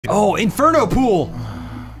Oh, Inferno Pool!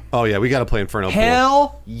 Oh yeah, we gotta play Inferno Pool.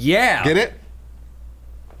 Hell yeah! Get it?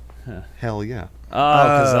 Huh. Hell yeah.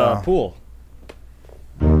 Because pool.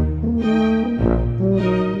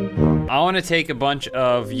 I want to take a bunch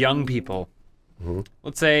of young people,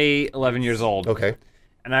 let's say 11 years old. Okay.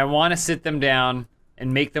 And I want to sit them down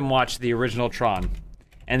and make them watch the original Tron.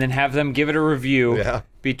 And then have them give it a review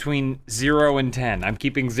between 0 and 10. I'm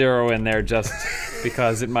keeping 0 in there just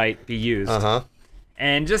because it might be used.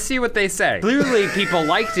 And just see what they say. Clearly people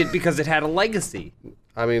liked it because it had a legacy.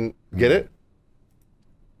 I mean, get it?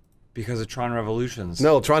 Because of Tron Revolutions.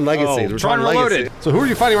 No, Tron Legacy. Oh, Tron Reloaded. Legacy. So who are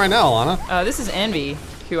you fighting right now, Alana? This is Envy,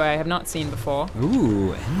 who I have not seen before.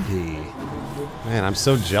 Ooh, Envy. Man, I'm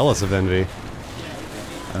so jealous of Envy.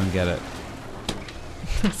 I don't get it.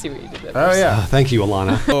 See what you did there. Oh yeah. Thank you,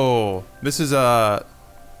 Alana. Oh, this is a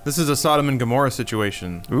Sodom and Gomorrah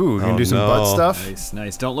situation. Ooh, you can do some butt stuff? Nice,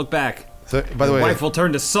 nice. Don't look back. So, by the way, wife will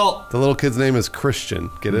turn to salt. The little kid's name is Christian.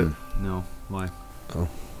 Get it? No, why? Oh, all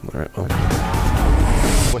right. Oh.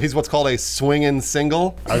 Well, he's what's called a swinging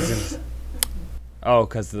single. Oh,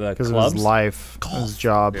 because of the Because of clubs? his life, his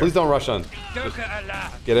job. Please don't rush on.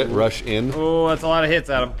 Get it? Rush in. Oh, that's a lot of hits,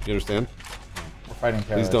 Adam. You understand? We're fighting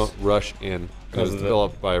Please don't rush in. Because it's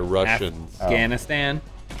built up by Russians. Afghanistan.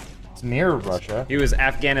 It's near Russia. He was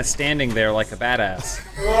Afghanistaning there like a badass.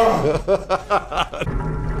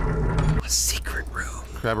 A secret room.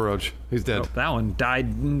 Crabberoach. He's dead. Oh, that one died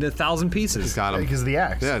in 1,000 pieces. He's got him. Because of the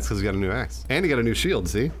axe. Yeah, it's because he got a new axe. And he got a new shield,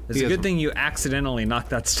 see? It's a good thing you accidentally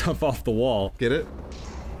knocked that stuff off the wall. Get it?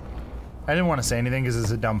 I didn't want to say anything because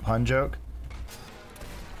it's a dumb pun joke.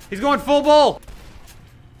 He's going full bull!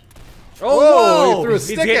 Whoa, Oh, he threw a he's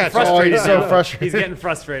stick getting at you. frustrated. Oh, he's so now. frustrated. He's getting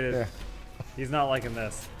frustrated. He's not liking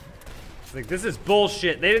this. He's like, this is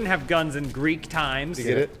bullshit. They didn't have guns in Greek times. You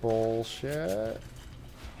get it? Bullshit.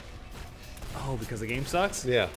 Oh, because the game sucks? Yeah.